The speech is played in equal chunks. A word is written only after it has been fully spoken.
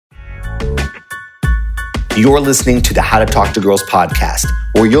You're listening to the How to Talk to Girls podcast,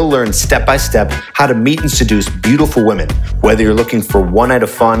 where you'll learn step-by-step how to meet and seduce beautiful women, whether you're looking for one night of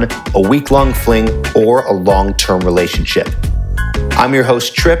fun, a week-long fling, or a long-term relationship. I'm your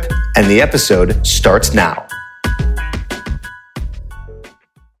host, Trip, and the episode starts now.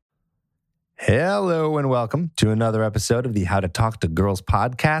 Hello and welcome to another episode of the How to Talk to Girls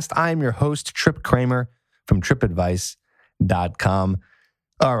podcast. I'm your host, Trip Kramer from tripadvice.com.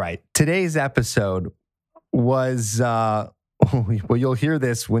 All right, today's episode was, well, you'll hear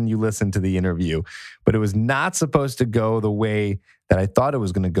this when you listen to the interview, but it was not supposed to go the way that I thought it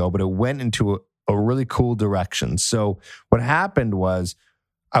was going to go, but it went into a really cool direction. So what happened was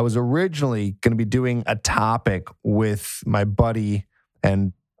I was originally going to be doing a topic with my buddy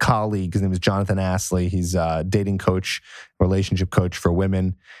and colleague. His name is Jonathan Astley. He's a dating coach, relationship coach for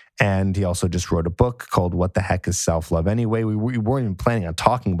women. And he also just wrote a book called What the Heck is Self-Love Anyway? We weren't even planning on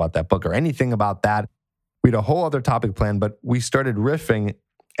talking about that book or anything about that. We had a whole other topic planned, but we started riffing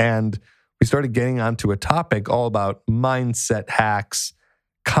and we started getting onto a topic all about mindset hacks,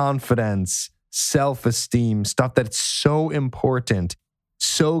 confidence, self-esteem, stuff that's so important,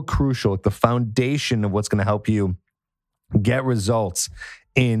 so crucial, like the foundation of what's going to help you get results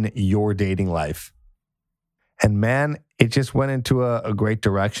in your dating life. And man, it just went into a great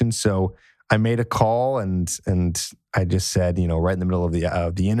direction. So I made a call and I just said, right in the middle of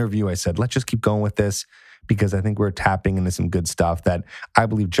the interview, I said, let's just keep going with this because I think we're tapping into some good stuff that I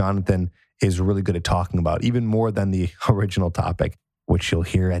believe Jonathan is really good at talking about, even more than the original topic, which you'll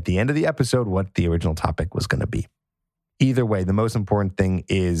hear at the end of the episode what the original topic was going to be. Either way, the most important thing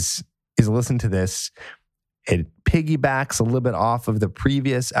is listen to this. It piggybacks a little bit off of the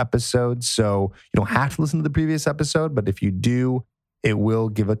previous episode, so you don't have to listen to the previous episode, but if you do, it will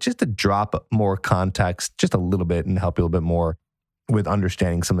give just a drop more context, just a little bit, and help you a little bit more with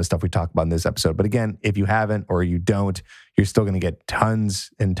understanding some of the stuff we talk about in this episode. But again, if you haven't or you don't, you're still going to get tons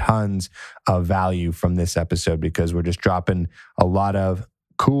and tons of value from this episode because we're just dropping a lot of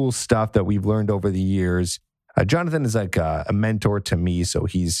cool stuff that we've learned over the years. Jonathan is like a mentor to me, so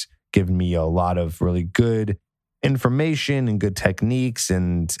he's given me a lot of really good information and good techniques,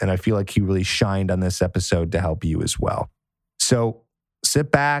 and I feel like he really shined on this episode to help you as well. So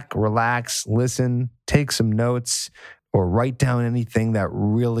sit back, relax, listen, take some notes, or write down anything that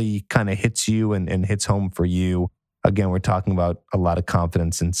really kind of hits you and hits home for you. Again, we're talking about a lot of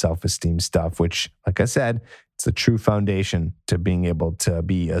confidence and self-esteem stuff, which, like I said, it's the true foundation to being able to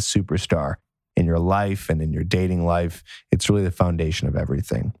be a superstar in your life and in your dating life. It's really the foundation of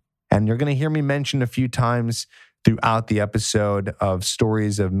everything. And you're going to hear me mention a few times throughout the episode of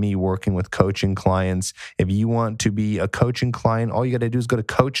stories of me working with coaching clients. If you want to be a coaching client, all you got to do is go to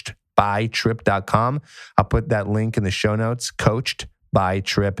coachedbytrip.com. I'll put that link in the show notes,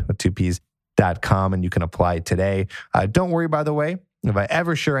 coachedbytrip.com, and you can apply today. Don't worry, by the way, if I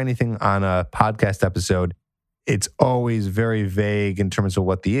ever share anything on a podcast episode, it's always very vague in terms of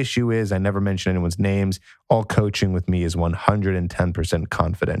what the issue is. I never mention anyone's names. All coaching with me is 110%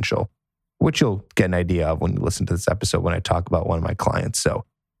 confidential, which you'll get an idea of when you listen to this episode when I talk about one of my clients. So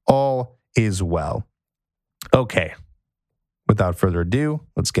all is well. Okay, without further ado,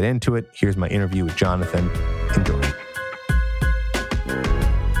 let's get into it. Here's my interview with Jonathan. Enjoy.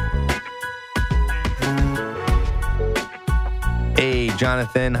 Hey,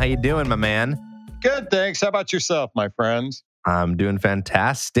 Jonathan, how you doing, my man? Good, thanks. How about yourself, my friend? I'm doing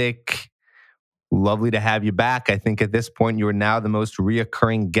fantastic. Lovely to have you back. I think at this point, you are now the most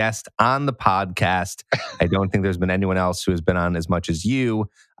reoccurring guest on the podcast. I don't think there's been anyone else who has been on as much as you.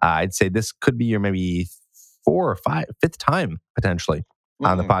 I'd say this could be your maybe fifth time, potentially,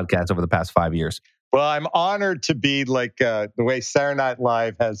 on the podcast over the past 5 years. Well, I'm honored to be like the way Saturday Night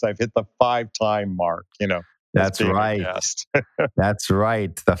Live has, I've hit the 5-time mark, That's right. That's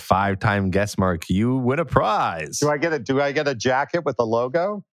right. The 5-time guest mark. You win a prize. Do I get a jacket with a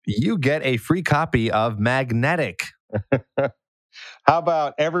logo? You get a free copy of Magnetic. How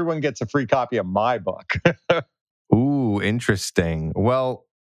about everyone gets a free copy of my book? Ooh, interesting. Well,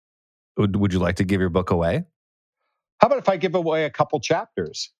 would you like to give your book away? How about if I give away a couple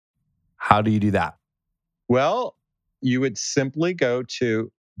chapters? How do you do that? Well, you would simply go to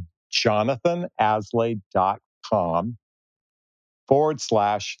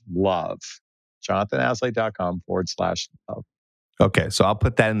jonathanasley.com/love. jonathanasley.com/love. Okay, so I'll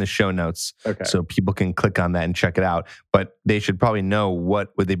put that in the show notes so people can click on that and check it out. But they should probably know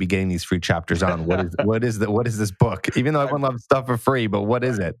what would they be getting these free chapters on. What is this book? Even though everyone loves stuff for free, but what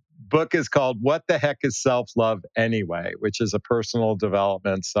is it? Book is called What the Heck is Self-Love Anyway, which is a personal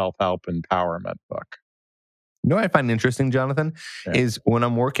development, self-help, empowerment book. You know what I find interesting, Jonathan, is when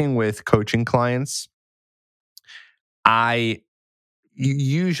I'm working with coaching clients, I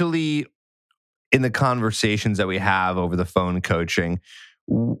usually, in the conversations that we have over the phone coaching,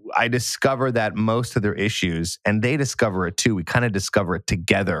 I discover that most of their issues, and they discover it too, we kind of discover it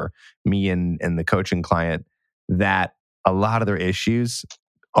together, me and the coaching client, that a lot of their issues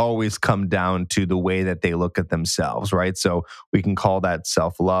always come down to the way that they look at themselves, right? So we can call that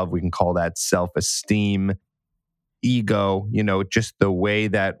self-love, we can call that self-esteem, ego, just the way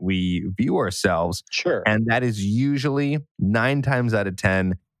that we view ourselves. Sure. And that is usually 9 times out of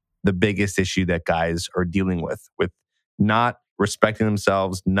 10 the biggest issue that guys are dealing with not respecting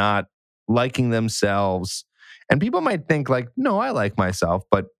themselves, not liking themselves. And people might think like, no, I like myself.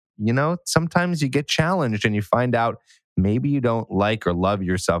 But, sometimes you get challenged and you find out maybe you don't like or love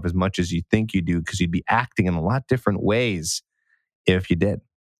yourself as much as you think you do because you'd be acting in a lot different ways if you did.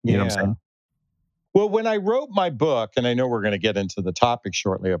 You know what I'm saying? Well, when I wrote my book, and I know we're going to get into the topic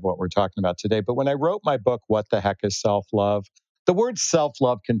shortly of what we're talking about today, but when I wrote my book, What the Heck is Self-Love? The word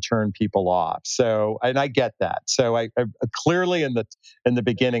self-love can turn people off. So, and I get that. So I clearly in the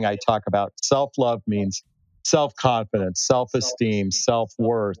beginning, I talk about self-love means self-confidence, self-esteem,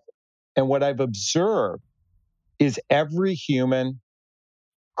 self-worth. And what I've observed is every human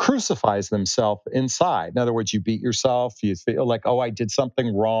crucifies themselves inside. In other words, you beat yourself, you feel like, oh, I did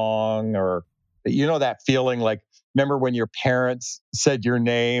something wrong, or that feeling like, remember when your parents said your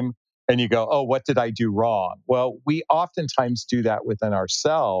name and you go, oh, what did I do wrong? Well, we oftentimes do that within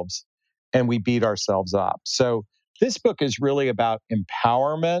ourselves and we beat ourselves up. So this book is really about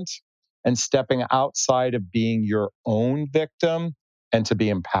empowerment and stepping outside of being your own victim and to be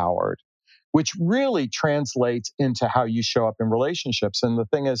empowered, which really translates into how you show up in relationships. And the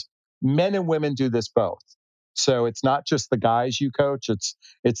thing is, men and women do this both. So it's not just the guys you coach,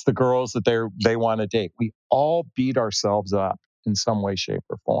 it's the girls that they want to date. We all beat ourselves up in some way, shape,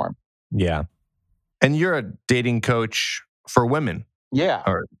 or form. Yeah. And you're a dating coach for women. Yeah.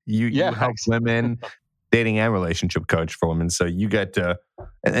 Or you help women, dating and relationship coach for women. So you get to,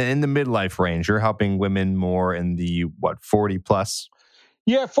 in the midlife range, you're helping women more in the 40 plus?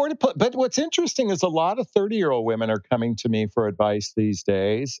 Yeah, 40 plus. But what's interesting is a lot of 30-year-old women are coming to me for advice these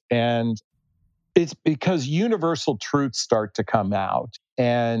days. And it's because universal truths start to come out.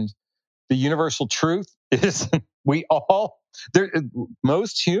 And the universal truth is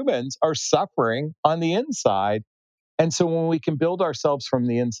most humans are suffering on the inside. And so when we can build ourselves from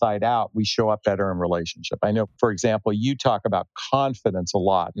the inside out, we show up better in relationship. I know, for example, you talk about confidence a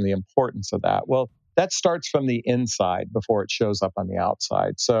lot and the importance of that. Well, that starts from the inside before it shows up on the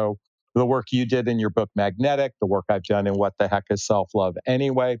outside. So the work you did in your book, Magnetic, the work I've done in What the Heck is Self-Love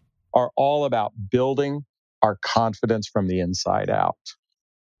Anyway, are all about building our confidence from the inside out.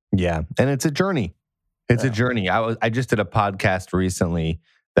 Yeah. And it's a journey. It's a journey. I just did a podcast recently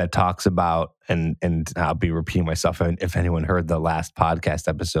that talks about, and I'll be repeating myself if anyone heard the last podcast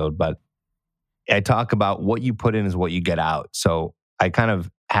episode, but I talk about what you put in is what you get out. So I kind of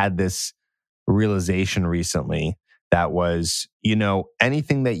had this realization recently that was,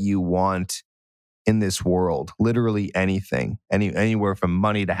 anything that you want in this world, literally anything, anywhere from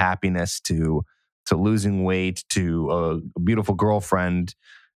money to happiness to losing weight to a beautiful girlfriend,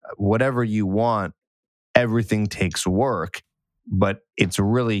 whatever you want, everything takes work. But it's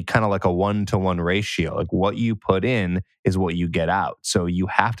really kind of like a 1-to-1 ratio. Like what you put in is what you get out. So you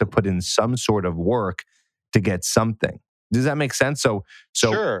have to put in some sort of work to get something. Does that make sense?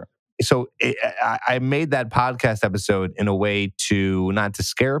 Sure. So I made that podcast episode in a way to not to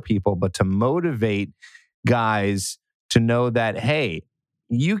scare people, but to motivate guys to know that, hey,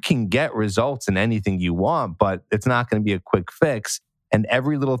 you can get results in anything you want, but it's not going to be a quick fix. And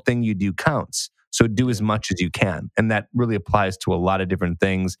every little thing you do counts. So do as much as you can. And that really applies to a lot of different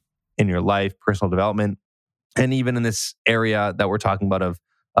things in your life, personal development, and even in this area that we're talking about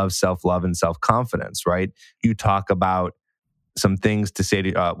of self-love and self-confidence, right? You talk about some things to say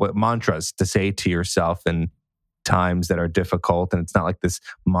to mantras to say to yourself in times that are difficult, and it's not like this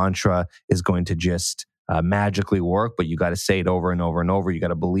mantra is going to just magically work, but you got to say it over and over and over. You got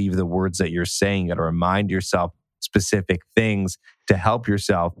to believe the words that you're saying. You got to remind yourself specific things to help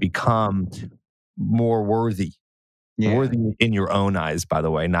yourself become more worthy in your own eyes, by the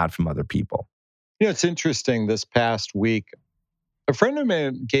way, not from other people. It's interesting. This past week, a friend of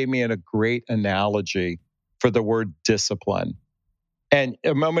mine gave me a great analogy for the word discipline. And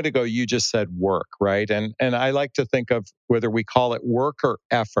a moment ago, you just said work, right? And I like to think of whether we call it work or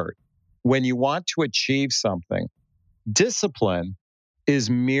effort. When you want to achieve something, discipline is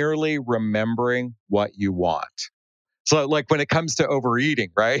merely remembering what you want. So like when it comes to overeating,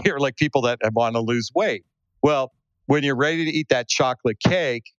 right? Or like people that want to lose weight. Well, when you're ready to eat that chocolate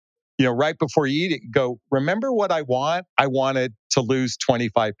cake, right before you eat it, go, remember what I want? I wanted to lose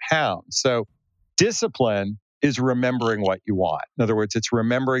 25 pounds. So discipline is remembering what you want. In other words, it's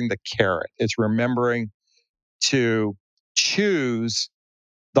remembering the carrot. It's remembering to choose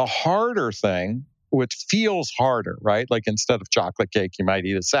the harder thing, which feels harder, right? Like instead of chocolate cake, you might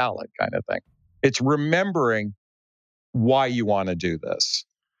eat a salad kind of thing. It's remembering why you want to do this.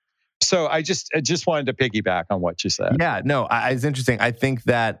 So I just wanted to piggyback on what you said. Yeah, no, it's interesting. I think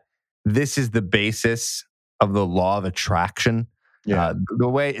that this is the basis of the law of attraction. Yeah.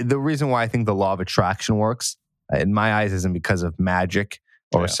 The reason why I think the law of attraction works, in my eyes, isn't because of magic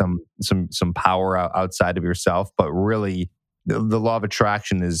or some power outside of yourself, but really the law of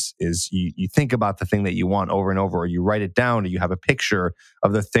attraction is you think about the thing that you want over and over, or you write it down, or you have a picture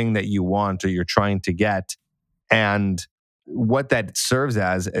of the thing that you want or you're trying to get, and what that serves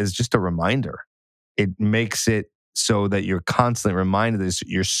as is just a reminder. It makes it so that you're constantly reminded that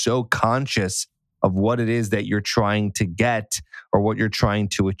you're so conscious of what it is that you're trying to get or what you're trying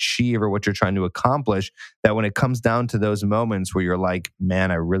to achieve or what you're trying to accomplish, that when it comes down to those moments where you're like,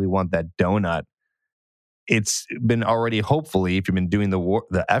 man, I really want that donut, it's been already, hopefully, if you've been doing the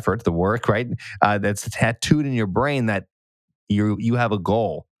work, right? That's tattooed in your brain that you have a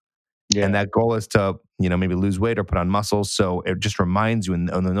goal. Yeah. And that goal is to, maybe lose weight or put on muscles. So it just reminds you in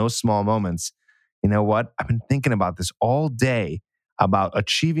those small moments, you know what? I've been thinking about this all day about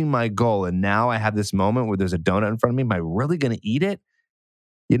achieving my goal. And now I have this moment where there's a donut in front of me. Am I really going to eat it?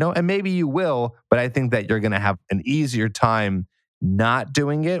 And maybe you will, but I think that you're going to have an easier time not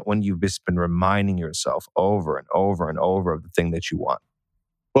doing it when you've just been reminding yourself over and over and over of the thing that you want.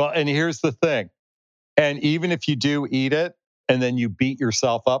 Well, and here's the thing. And even if you do eat it and then you beat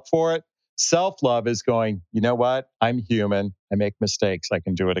yourself up for it, self-love is going, you know what? I'm human. I make mistakes. I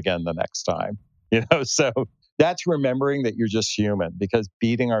can do it again the next time. So that's remembering that you're just human, because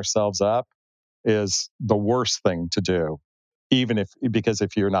beating ourselves up is the worst thing to do, because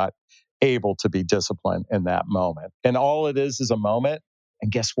if you're not able to be disciplined in that moment. And all it is a moment.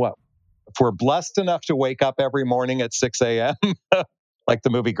 And guess what? If we're blessed enough to wake up every morning at 6 a.m., like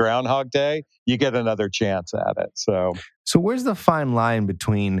the movie Groundhog Day, you get another chance at it. So where's the fine line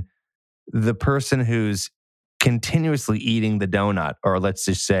between the person who's continuously eating the donut, or let's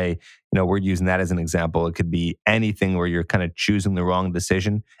just say, we're using that as an example. It could be anything where you're kind of choosing the wrong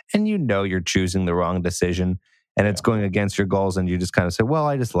decision, and you're choosing the wrong decision, and it's going against your goals, and you just kind of say, well,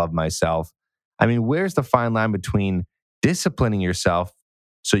 I just love myself. I mean, where's the fine line between disciplining yourself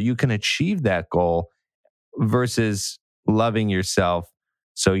so you can achieve that goal versus loving yourself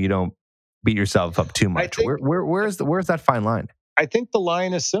so you don't beat yourself up too much? Where's that fine line? I think the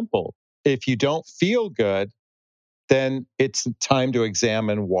line is simple. If you don't feel good, then it's time to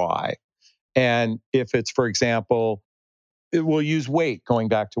examine why. And if it's, for example, we'll use weight, going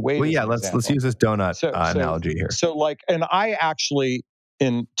back to weight. Well, yeah, let's use this donut analogy here. So and I actually,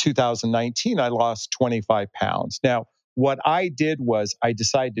 in 2019, I lost 25 pounds. Now, what I did was I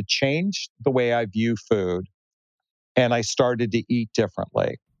decided to change the way I view food, and I started to eat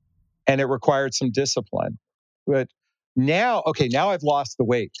differently. And it required some discipline. But now I've lost the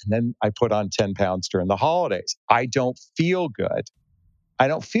weight, and then I put on 10 pounds during the holidays. I don't feel good.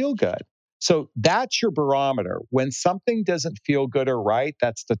 So that's your barometer. When something doesn't feel good or right,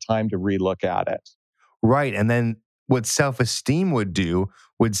 that's the time to relook at it. Right. And then what self-esteem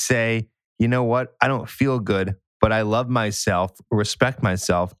would say, you know what? I don't feel good, but I love myself, respect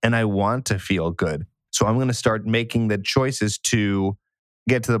myself, and I want to feel good. So I'm going to start making the choices to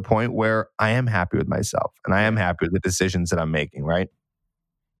get to the point where I am happy with myself and I am happy with the decisions that I'm making, right?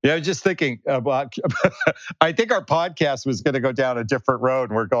 Yeah, I was just thinking about, I think our podcast was going to go down a different road,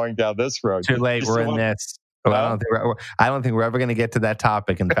 and we're going down this road. Too late, we're in this. Well, I don't think we're ever going to get to that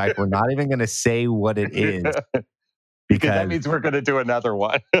topic. In fact, we're not even going to say what it is. Because that means we're going to do another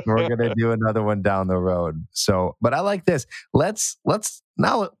one. We're going to do another one down the road. So, but I like this. Let's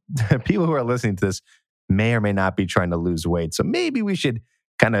now, people who are listening to this may or may not be trying to lose weight. So maybe we should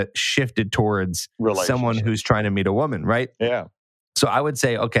kind of shift it towards someone who's trying to meet a woman, right? Yeah. So I would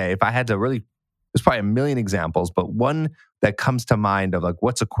say, okay, if I had to really, there's probably a million examples, but one that comes to mind of like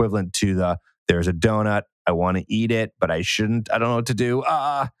what's equivalent to there's a donut, I want to eat it, but I shouldn't, I don't know what to do.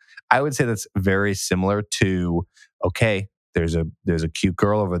 I would say that's very similar to, okay, there's a cute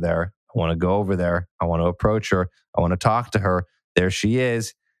girl over there. I want to go over there. I want to approach her. I want to talk to her. There she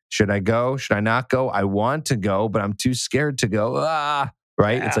is. Should I go? Should I not go? I want to go, but I'm too scared to go.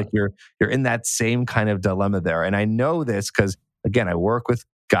 Right? Yeah. It's like you're in that same kind of dilemma there. And I know this because, again, I work with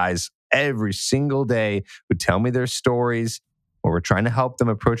guys every single day who tell me their stories where we're trying to help them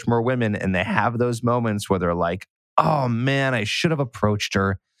approach more women. And they have those moments where they're like, oh man, I should have approached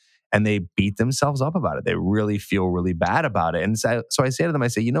her. and they beat themselves up about it. They really feel really bad about it. And so I say to them, I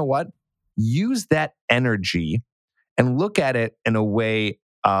say, you know what? Use that energy and look at it in a way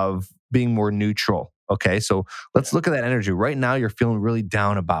of being more neutral. Okay. So let's look at that energy. Right now, you're feeling really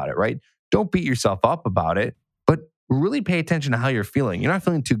down about it, right? Don't beat yourself up about it, but really pay attention to how you're feeling. You're not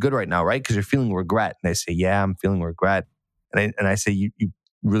feeling too good right now, right? Because you're feeling regret. And they say, yeah, I'm feeling regret. And I say, you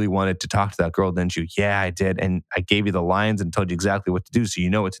really wanted to talk to that girl, didn't you? Yeah, I did. And I gave you the lines and told you exactly what to do. So you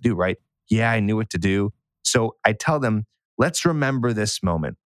know what to do, right? Yeah, I knew what to do. So I tell them, let's remember this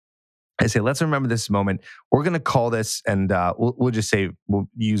moment. I say, let's remember this moment. We're going to call this, and we'll just say, we'll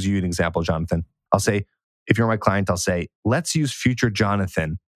use you an example, Jonathan. I'll say, if you're my client, I'll say, let's use future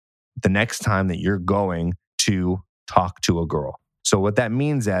Jonathan the next time that you're going to talk to a girl. So what that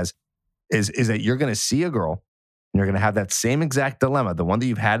means is that you're going to see a girl and you're going to have that same exact dilemma, the one that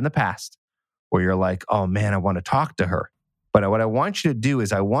you've had in the past, where you're like, oh man, I want to talk to her. But what I want you to do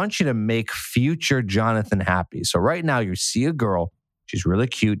is I want you to make future Jonathan happy. So right now you see a girl, she's really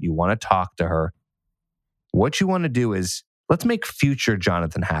cute, you want to talk to her. What you want to do is let's make future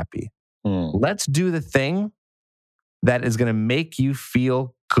Jonathan happy. Let's do the thing that is going to make you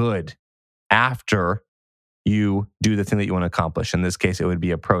feel good after you do the thing that you want to accomplish. In this case, it would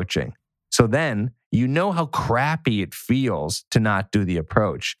be approaching. So then you know how crappy it feels to not do the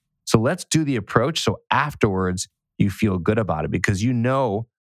approach. So let's do the approach so afterwards you feel good about it because you know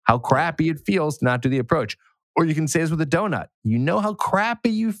how crappy it feels to not do the approach. Or you can say this with a donut. You know how crappy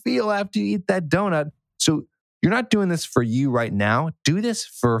you feel after you eat that donut. So you're not doing this for you right now. Do this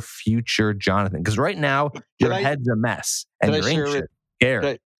for future Jonathan. Because right now, your head's a mess and you're anxious,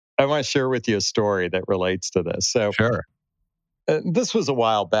 scared. I want to share with you a story that relates to this. So sure. This was a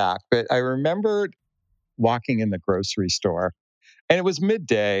while back, but I remembered walking in the grocery store and it was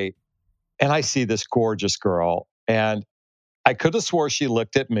midday and I see this gorgeous girl and I could have swore she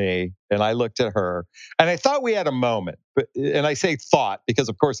looked at me and I looked at her and I thought we had a moment. And I say thought because,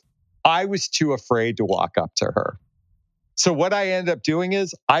 of course, I was too afraid to walk up to her. So what I ended up doing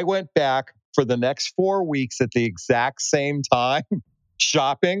is I went back for the next 4 weeks at the exact same time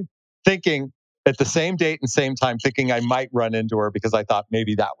shopping, thinking at the same date and same time, thinking I might run into her because I thought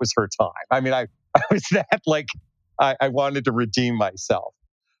maybe that was her time. I mean, I was that like, I wanted to redeem myself.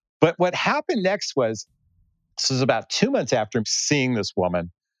 But what happened next was, this was about 2 months after seeing this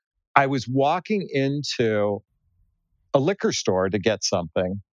woman, I was walking into a liquor store to get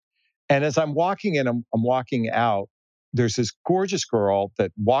something. And as I'm walking in, I'm walking out, there's this gorgeous girl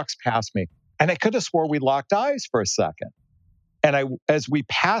that walks past me. And I could have swore we locked eyes for a second. And as we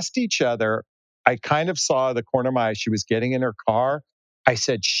passed each other, I kind of saw the corner of my eye. She was getting in her car. I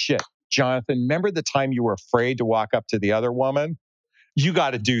said, shit, Jonathan, remember the time you were afraid to walk up to the other woman? You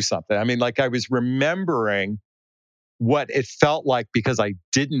got to do something. I mean, like I was remembering what it felt like because I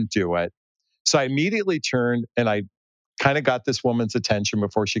didn't do it. So I immediately turned and I kind of got this woman's attention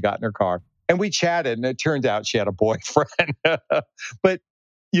before she got in her car. And we chatted and it turned out she had a boyfriend. But,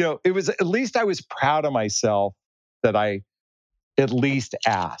 it was at least I was proud of myself that I at least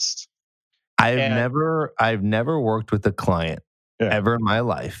asked. I've never worked with a client ever in my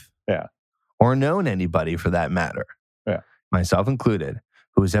life. Yeah. Or known anybody for that matter. Yeah. Myself included,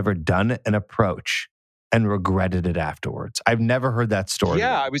 who's ever done an approach and regretted it afterwards. I've never heard that story.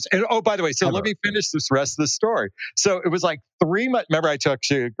 Yeah, by the way, so let me finish this rest of the story. So it was like 3 months. Remember, I took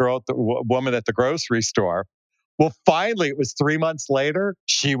a woman at the grocery store. Well, finally, it was 3 months later,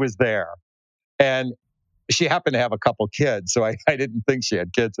 she was there. And she happened to have a couple kids, so I didn't think she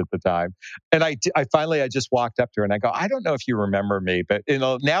had kids at the time. And I finally just walked up to her and I go, I don't know if you remember me, but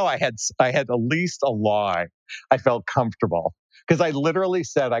now I had at least a line. I felt comfortable because I literally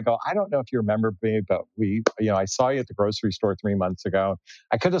said, I go, I don't know if you remember me, but I saw you at the grocery store 3 months ago.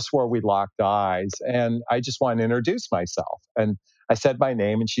 I could have swore we locked eyes, and I just wanted to introduce myself. And I said my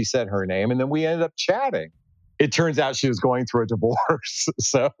name, and she said her name, and then we ended up chatting. It turns out she was going through a divorce.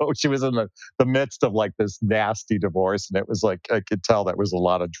 So she was in the midst of like this nasty divorce. And it was like, I could tell that was a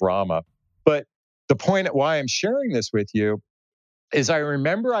lot of drama. But the point at why I'm sharing this with you is I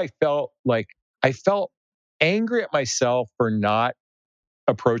remember I felt angry at myself for not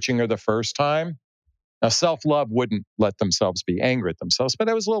approaching her the first time. Now, self-love wouldn't let themselves be angry at themselves, but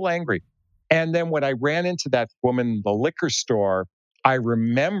I was a little angry. And then when I ran into that woman in the liquor store, I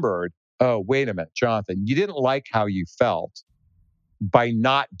remembered, oh, wait a minute, Jonathan, you didn't like how you felt by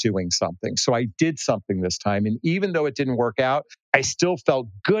not doing something. So I did something this time. And even though it didn't work out, I still felt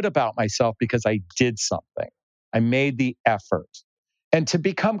good about myself because I did something. I made the effort. And to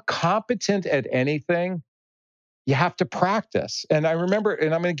become competent at anything, you have to practice. And I remember,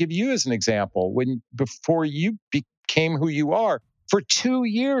 and I'm going to give you as an example, before you became who you are, For 2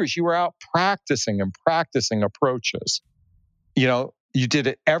 years, you were out practicing and practicing approaches. You did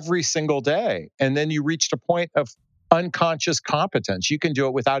it every single day. And then you reached a point of unconscious competence. You can do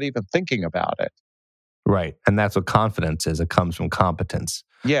it without even thinking about it. Right. And that's what confidence is. It comes from competence.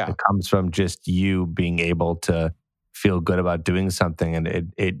 Yeah. It comes from just you being able to feel good about doing something,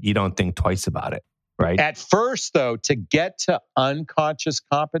 and you don't think twice about it. Right. At first, though, to get to unconscious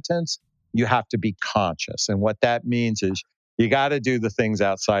competence, you have to be conscious. And what that means is you got to do the things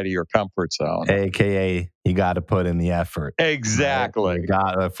outside of your comfort zone. AKA, you got to put in the effort. Exactly. Right? You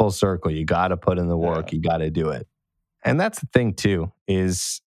got a full circle. You got to put in the work. You got to do it. And that's the thing, too,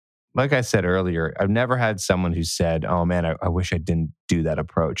 is like I said earlier, I've never had someone who said, oh, man, I wish I didn't do that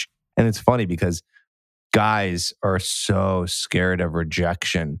approach. And it's funny because guys are so scared of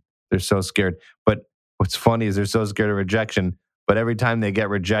rejection. They're so scared. But what's funny is they're so scared of rejection, but every time they get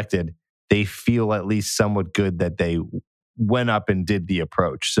rejected, they feel at least somewhat good that they went up and did the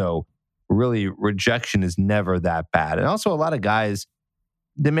approach. So really, rejection is never that bad. And also a lot of guys,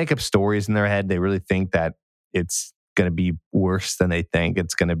 they make up stories in their head. They really think that it's going to be worse than they think.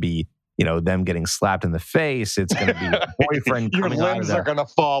 It's going to be, them getting slapped in the face. It's going to be a boyfriend. Your limbs are going to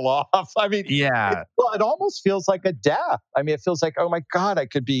fall off. I mean, yeah. It almost feels like a death. I mean, it feels like, oh my God, I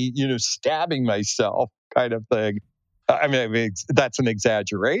could be, stabbing myself kind of thing. I mean, that's an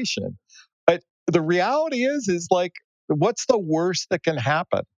exaggeration. But the reality is like, what's the worst that can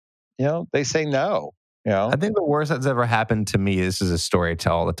happen? They say no. I think the worst that's ever happened to me, this is a story I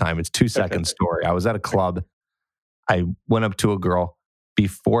tell all the time. It's 2-second story. I was at a club. I went up to a girl.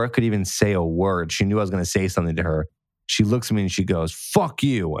 Before I could even say a word, she knew I was going to say something to her. She looks at me and she goes, fuck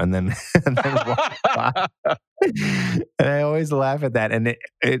you. And then walks by. And I always laugh at that. And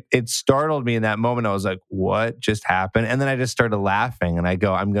it startled me in that moment. I was like, what just happened? And then I just started laughing and I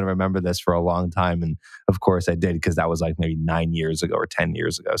go, I'm going to remember this for a long time. And of course I did, because that was like maybe 9 years ago or 10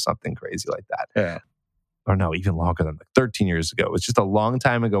 years ago, something crazy like that. Yeah. Or no, even longer than like 13 years ago. It was just a long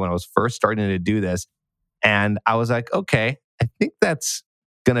time ago when I was first starting to do this. And I was like, okay, I think that's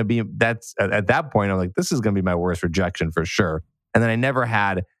at that point, I'm like, this is going to be my worst rejection for sure. And then I never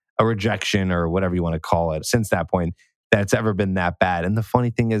had a rejection or whatever you want to call it since that point that's ever been that bad. And the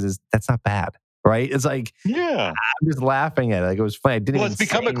funny thing is that's not bad, right? It's like, yeah, I'm just laughing at it. Like, it was funny. It's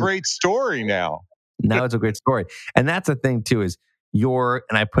become a great story now. Now it's a great story. And that's the thing too, is and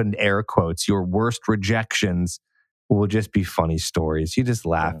I put in air quotes, your worst rejections will just be funny stories. You just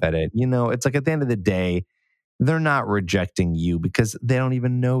laugh at it. It's like at the end of the day, they're not rejecting you because they don't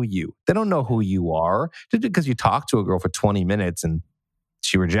even know you. They don't know who you are. Just because you talk to a girl for 20 minutes and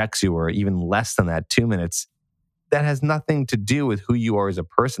she rejects you, or even less than that, 2 minutes, that has nothing to do with who you are as a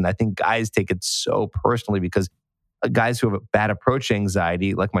person. I think guys take it so personally because guys who have a bad approach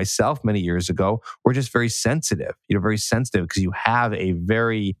anxiety, like myself many years ago, were just very sensitive. You're very sensitive because you have a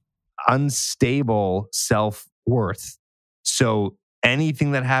very unstable self-worth. So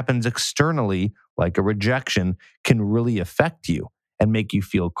anything that happens externally, like a rejection, can really affect you and make you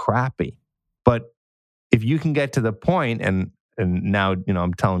feel crappy. But if you can get to the point, and now,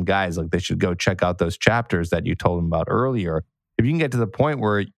 I'm telling guys like they should go check out those chapters that you told them about earlier. If you can get to the point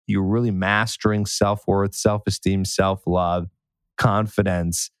where you're really mastering self-worth, self-esteem, self-love,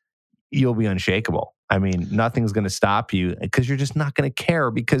 confidence, you'll be unshakable. I mean, nothing's going to stop you because you're just not going to care,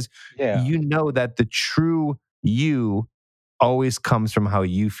 because you know that the true you always comes from how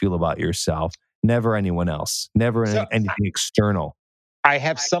you feel about yourself, never anyone else, never anything external. I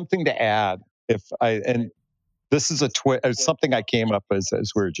have something to add. And this is something I came up as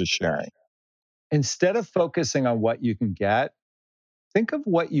we were just sharing. Instead of focusing on what you can get, think of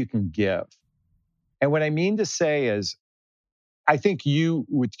what you can give. And what I mean to say is, I think you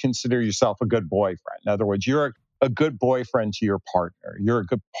would consider yourself a good boyfriend. In other words, you're a good boyfriend to your partner. You're a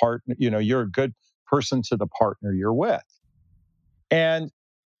good partner. You're a good person to the partner you're with. And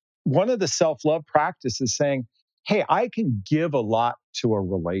one of the self-love practices is saying, hey, I can give a lot to a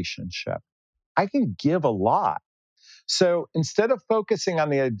relationship. I can give a lot. So instead of focusing on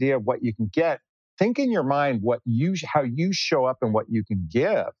the idea of what you can get, think in your mind how you show up and what you can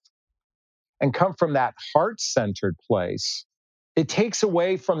give, and come from that heart-centered place. It takes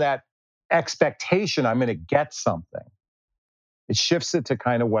away from that expectation, I'm going to get something. It shifts it to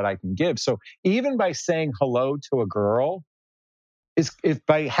kind of what I can give. So even by saying hello to a girl, is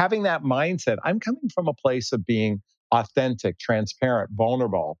by having that mindset, I'm coming from a place of being authentic, transparent,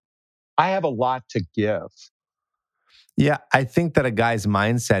 vulnerable. I have a lot to give. Yeah, I think that a guy's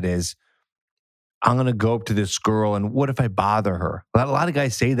mindset is, I'm going to go up to this girl and what if I bother her? A lot of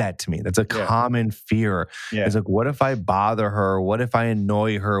guys say that to me. That's a common fear. Yeah. It's like, what if I bother her? What if I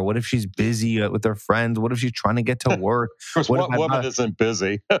annoy her? What if she's busy with her friends? What if she's trying to get to work? What woman isn't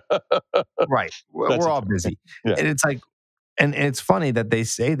busy? Right. We're all busy. Yeah. And it's like, and it's funny that they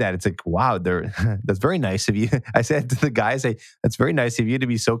say that. It's like, wow, that's very nice of you. I said to the guy, I say, that's very nice of you to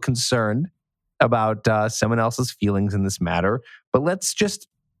be so concerned about someone else's feelings in this matter. But let's just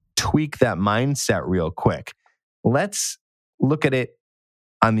tweak that mindset real quick. Let's look at it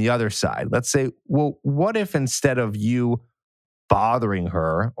on the other side. Let's say, well, what if instead of you bothering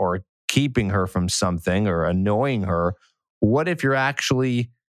her or keeping her from something or annoying her, what if you're actually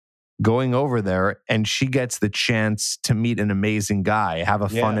going over there and she gets the chance to meet an amazing guy, have a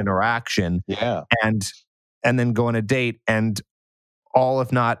fun interaction, and then go on a date, and all,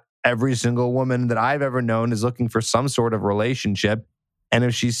 if not every single woman that I've ever known is looking for some sort of relationship. And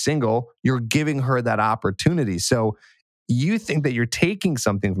if she's single, you're giving her that opportunity. So you think that you're taking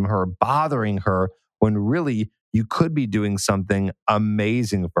something from her, bothering her, when really you could be doing something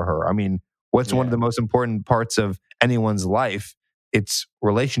amazing for her. I mean, what's one of the most important parts of anyone's life? It's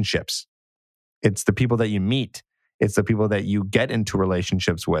relationships. It's the people that you meet. It's the people that you get into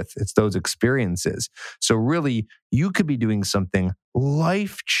relationships with. It's those experiences. So really, you could be doing something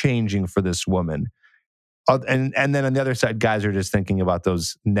life-changing for this woman. And then on the other side, guys are just thinking about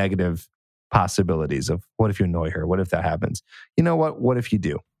those negative possibilities of what if you annoy her? What if that happens? You know what? What if you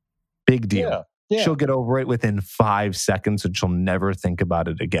do? Big deal. Yeah. She'll get over it within 5 seconds and she'll never think about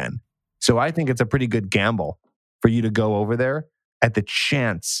it again. So I think it's a pretty good gamble for you to go over there at the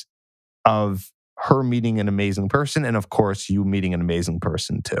chance of her meeting an amazing person. And of course, you meeting an amazing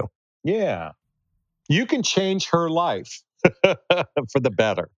person too. Yeah. You can change her life for the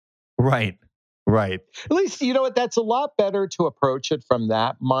better. Right. At least, you know what? That's a lot better to approach it from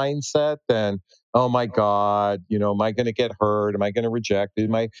that mindset than, oh my God, am I going to get hurt? Am I going to reject?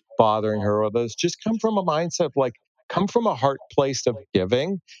 Am I bothering her? Or those just come from a mindset of like, come from a heart place of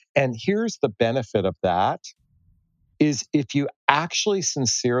giving. And here's the benefit of that is if you actually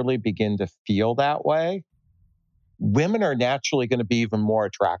sincerely begin to feel that way, women are naturally going to be even more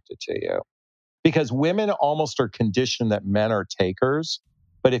attracted to you because women almost are conditioned that men are takers.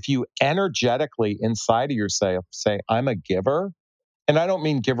 But if you energetically inside of yourself say, I'm a giver, and I don't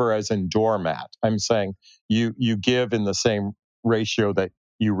mean giver as in doormat, I'm saying you give in the same ratio that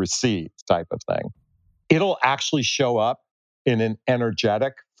you receive type of thing, it'll actually show up in an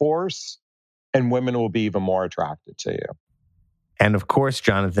energetic force and women will be even more attracted to you. And of course,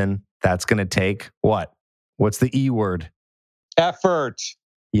 Jonathan, that's going to take what? What's the E word? Effort.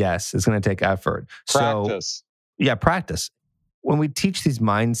 Yes, it's going to take effort. Practice. So, practice. When we teach these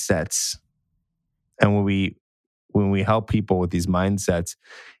mindsets and when we help people with these mindsets,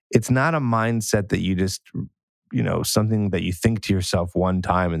 it's not a mindset that you just, something that you think to yourself one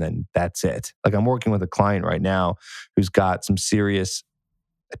time and then that's it. Like I'm working with a client right now who's got some serious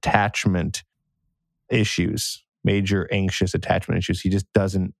attachment issues, major anxious attachment issues. He just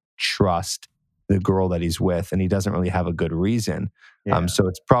doesn't trust the girl that he's with and he doesn't really have a good reason. So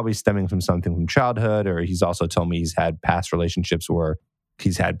it's probably stemming from something from childhood, or he's also told me he's had past relationships where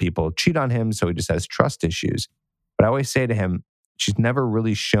he's had people cheat on him. So he just has trust issues. But I always say to him, she's never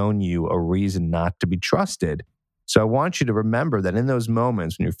really shown you a reason not to be trusted. So I want you to remember that in those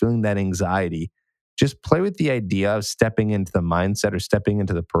moments when you're feeling that anxiety, just play with the idea of stepping into the mindset or stepping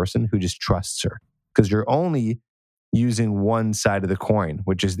into the person who just trusts her. Because you're only using one side of the coin,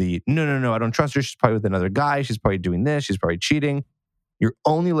 which is the, no, I don't trust her. She's probably with another guy. She's probably doing this. She's probably cheating. You're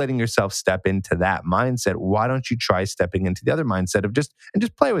only letting yourself step into that mindset. Why don't you try stepping into the other mindset of just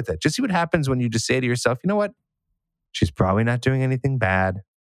play with it? Just see what happens when you just say to yourself, you know what? She's probably not doing anything bad.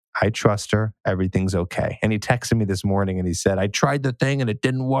 I trust her. Everything's okay. And he texted me this morning and he said, I tried the thing and it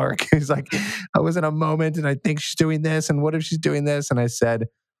didn't work. He's like, I was in a moment and I think she's doing this. And what if she's doing this? And I said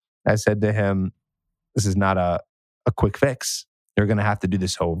to him, this is not a quick fix. You're going to have to do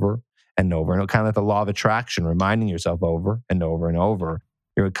this over and over. And kind of like the law of attraction, reminding yourself over and over and over.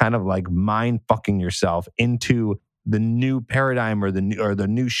 You're kind of like mind fucking yourself into the new paradigm or the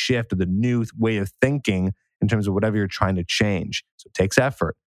new shift or the new way of thinking in terms of whatever you're trying to change. So it takes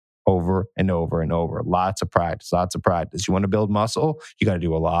effort over and over and over. Lots of practice. You want to build muscle? You got to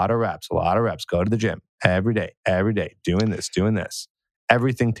do a lot of reps. Go to the gym every day, doing this.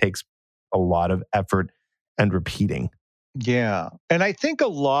 Everything takes a lot of effort and repeating. Yeah. And I think a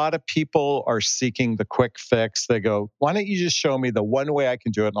lot of people are seeking the quick fix. They go, why don't you just show me the one way I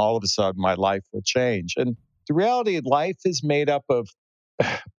can do it? And all of a sudden my life will change. And the reality, life is made up of,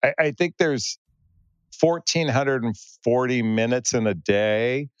 I think there's 1,440 minutes in a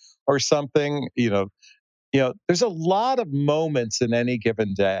day or something. There's a lot of moments in any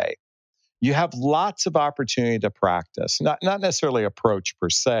given day. You have lots of opportunity to practice, not necessarily approach per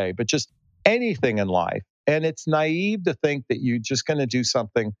se, but just anything in life. And it's naive to think that you're just going to do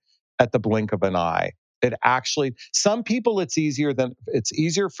something at the blink of an eye. It actually, some people, it's easier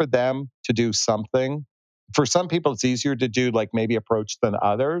for them to do something. For some people, it's easier to do like maybe approach than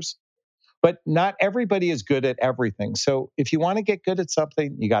others. But not everybody is good at everything. So if you want to get good at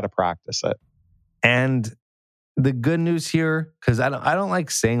something, you got to practice it. And the good news here, because I don't like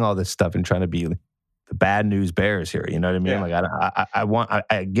saying all this stuff and trying to be the bad news bears here. You know what I mean? Yeah.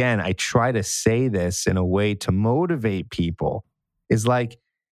 Like I try to say this in a way to motivate people. Is like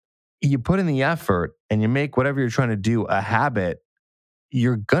you put in the effort and you make whatever you're trying to do a habit,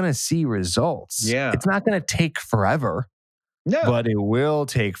 you're gonna see results. Yeah. It's not gonna take forever. No. But it will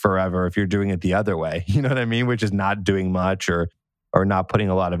take forever if you're doing it the other way. You know what I mean? Which is not doing much or not putting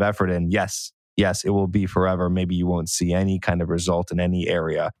a lot of effort in. Yes, it will be forever. Maybe you won't see any kind of result in any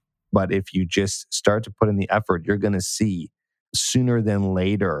area. But if you just start to put in the effort, you're going to see sooner than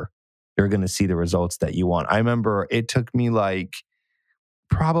later, you're going to see the results that you want. I remember it took me like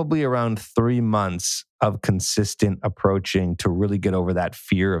probably around 3 months of consistent approaching to really get over that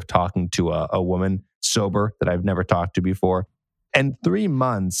fear of talking to a woman sober that I've never talked to before. And 3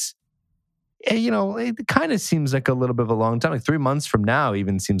 months, it kind of seems like a little bit of a long time. Like 3 months from now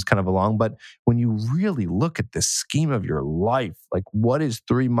even seems kind of a long. But when you really look at the scheme of your life, like what is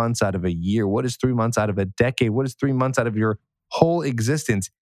 3 months out of a year? What is 3 months out of a decade? What is 3 months out of your whole existence?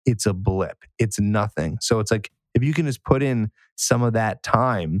 It's a blip. It's nothing. So it's like, if you can just put in some of that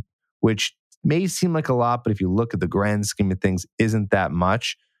time, which may seem like a lot, but if you look at the grand scheme of things, isn't that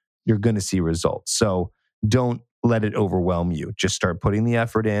much, you're going to see results. So don't let it overwhelm you. Just start putting the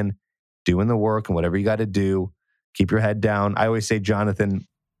effort in, doing the work and whatever you got to do. Keep your head down. I always say, Jonathan,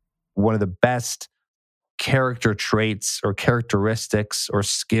 one of the best character traits or characteristics or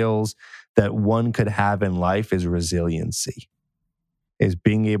skills that one could have in life is resiliency, is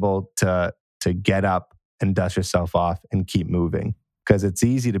being able to get up and dust yourself off and keep moving. Because it's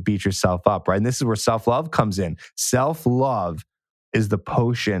easy to beat yourself up, right? And this is where self-love comes in. Self-love is the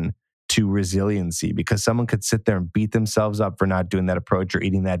potion to resiliency, because someone could sit there and beat themselves up for not doing that approach or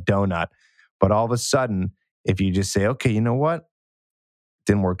eating that donut. But all of a sudden, if you just say, okay, you know what?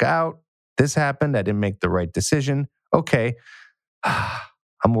 Didn't work out. This happened. I didn't make the right decision. Okay.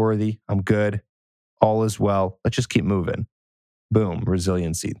 I'm worthy. I'm good. All is well. Let's just keep moving. Boom.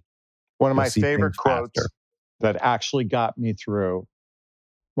 Resiliency. One of my favorite quotes that actually got me through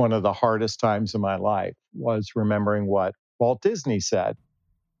one of the hardest times in my life was remembering what Walt Disney said.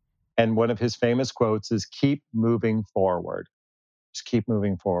 And one of his famous quotes is, keep moving forward. Just keep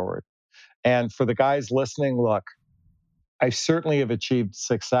moving forward. And for the guys listening, look, I certainly have achieved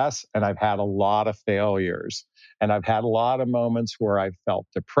success and I've had a lot of failures. And I've had a lot of moments where I've felt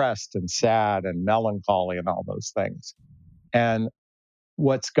depressed and sad and melancholy and all those things. And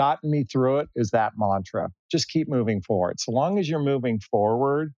what's gotten me through it is that mantra. Just keep moving forward. So long as you're moving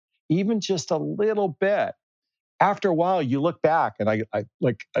forward, even just a little bit, after a while, you look back, and I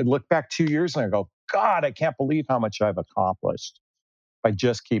look back 2 years and I go, God, I can't believe how much I've accomplished by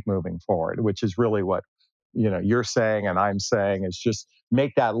just keep moving forward, which is really what you're saying and I'm saying, is just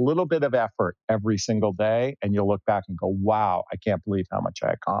make that little bit of effort every single day, and you'll look back and go, wow, I can't believe how much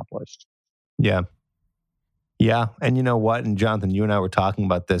I accomplished. Yeah. Yeah. And you know what? And Jonathan, you and I were talking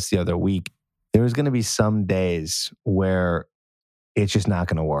about this the other week. There's going to be some days where it's just not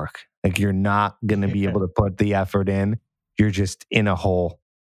going to work. Like you're not going to be able to put the effort in. You're just in a hole.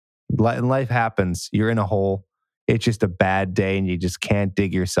 Life happens. You're in a hole. It's just a bad day and you just can't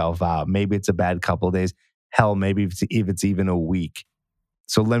dig yourself out. Maybe it's a bad couple of days. Hell, maybe if it's even a week.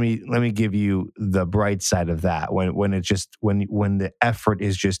 So let me give you the bright side of that. When the effort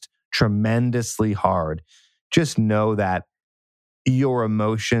is just tremendously hard, just know that your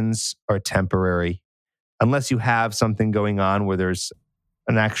emotions are temporary. Unless you have something going on where there's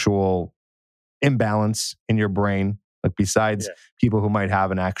an actual imbalance in your brain, like besides people who might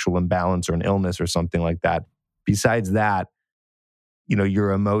have an actual imbalance or an illness or something like that. Besides that,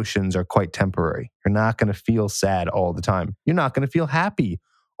 your emotions are quite temporary. You're not going to feel sad all the time. You're not going to feel happy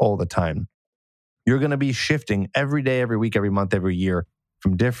all the time. You're going to be shifting every day, every week, every month, every year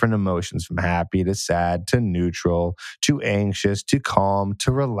from different emotions, from happy to sad to neutral to anxious to calm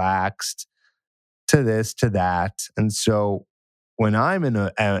to relaxed to this to that. And so when I'm in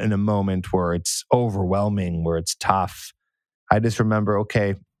a moment where it's overwhelming, where it's tough, I just remember,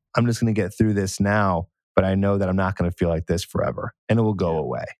 okay, I'm just going to get through this now, but I know that I'm not going to feel like this forever and it will go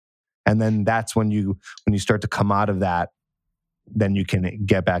away. And then that's when you start to come out of that, then you can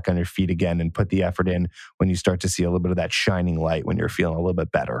get back on your feet again and put the effort in when you start to see a little bit of that shining light, when you're feeling a little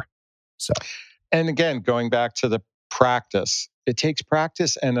bit better. So, and again, going back to the practice, it takes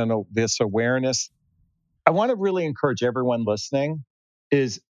practice and this awareness. I want to really encourage everyone listening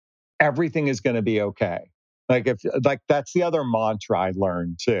is everything is going to be okay. Like that's the other mantra I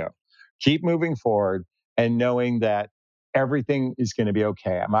learned too. Keep moving forward and knowing that everything is going to be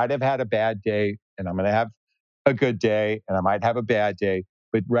okay. I might have had a bad day and I'm going to have a good day and I might have a bad day,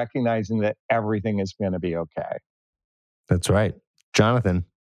 but recognizing that everything is going to be okay. That's right. Jonathan,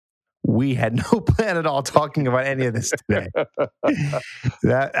 we had no plan at all talking about any of this today.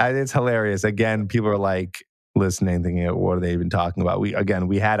 It's hilarious. Again, people are like listening, thinking, what are they even talking about? We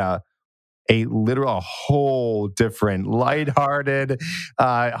had a whole different lighthearted,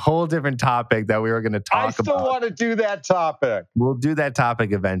 whole different topic that we were going to talk about. I still want to do that topic. We'll do that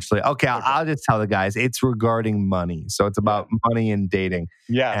topic eventually. Okay, I'll just tell the guys, it's regarding money. So it's about money and dating.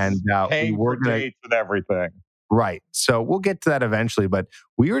 Yes, and paying for dates and everything. Right. So we'll get to that eventually, but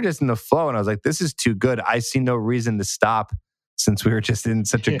we were just in the flow and I was like, this is too good. I see no reason to stop since we were just in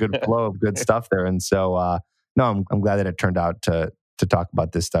such a good flow of good stuff there. And so, no, I'm glad that it turned out to talk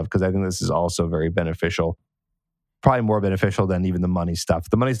about this stuff because I think this is also very beneficial, probably more beneficial than even the money stuff.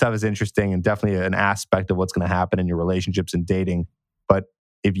 The money stuff is interesting and definitely an aspect of what's going to happen in your relationships and dating. But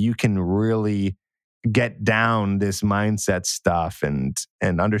if you can really get down this mindset stuff and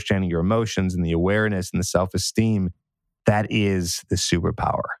understanding your emotions and the awareness and the self-esteem, that is the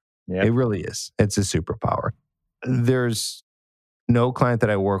superpower. Yep. It really is. It's a superpower. There's no client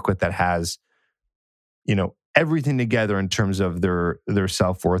that I work with that has, everything together in terms of their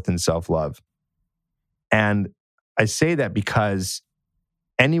self-worth and self-love. And I say that because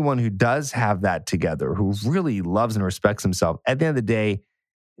anyone who does have that together, who really loves and respects himself, at the end of the day,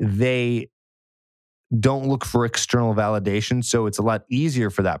 they don't look for external validation. So it's a lot easier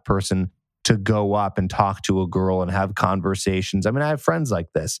for that person to go up and talk to a girl and have conversations. I mean, I have friends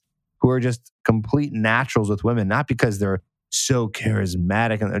like this who are just complete naturals with women, not because they're so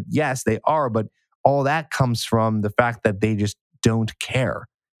charismatic. And yes, they are, but all that comes from the fact that they just don't care.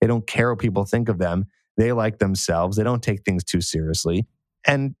 They don't care what people think of them. They like themselves. They don't take things too seriously.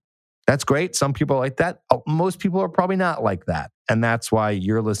 And that's great. Some people are like that. Most people are probably not like that. And that's why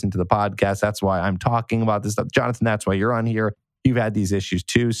you're listening to the podcast. That's why I'm talking about this stuff. Jonathan, that's why you're on here. You've had these issues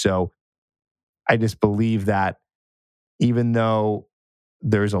too. So I just believe that even though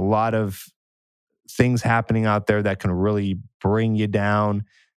there's a lot of things happening out there that can really bring you down,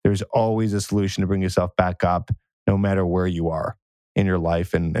 there's always a solution to bring yourself back up, no matter where you are in your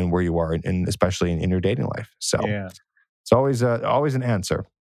life and where you are, and especially in your dating life. So it's always an answer.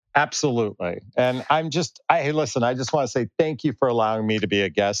 Absolutely. And hey, listen, I just want to say thank you for allowing me to be a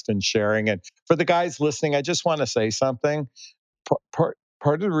guest and sharing. And for the guys listening, I just want to say something. Part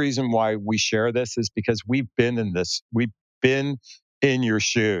of the reason why we share this is because we've been in this. We've been in your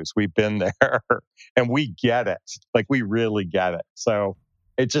shoes. We've been there and we get it. Like we really get it. So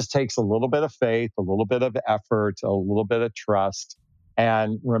it just takes a little bit of faith, a little bit of effort, a little bit of trust,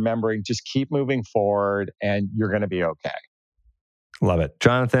 and remembering just keep moving forward and you're going to be okay. Love it.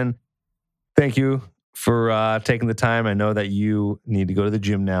 Jonathan, thank you for taking the time. I know that you need to go to the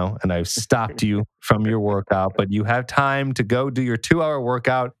gym now, and I've stopped you from your workout, but you have time to go do your 2-hour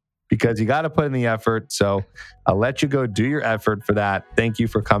workout because you got to put in the effort. So I'll let you go do your effort for that. Thank you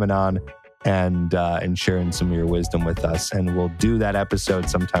for coming on and sharing some of your wisdom with us. And we'll do that episode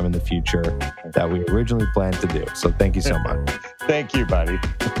sometime in the future that we originally planned to do. So thank you so much. Thank you, buddy.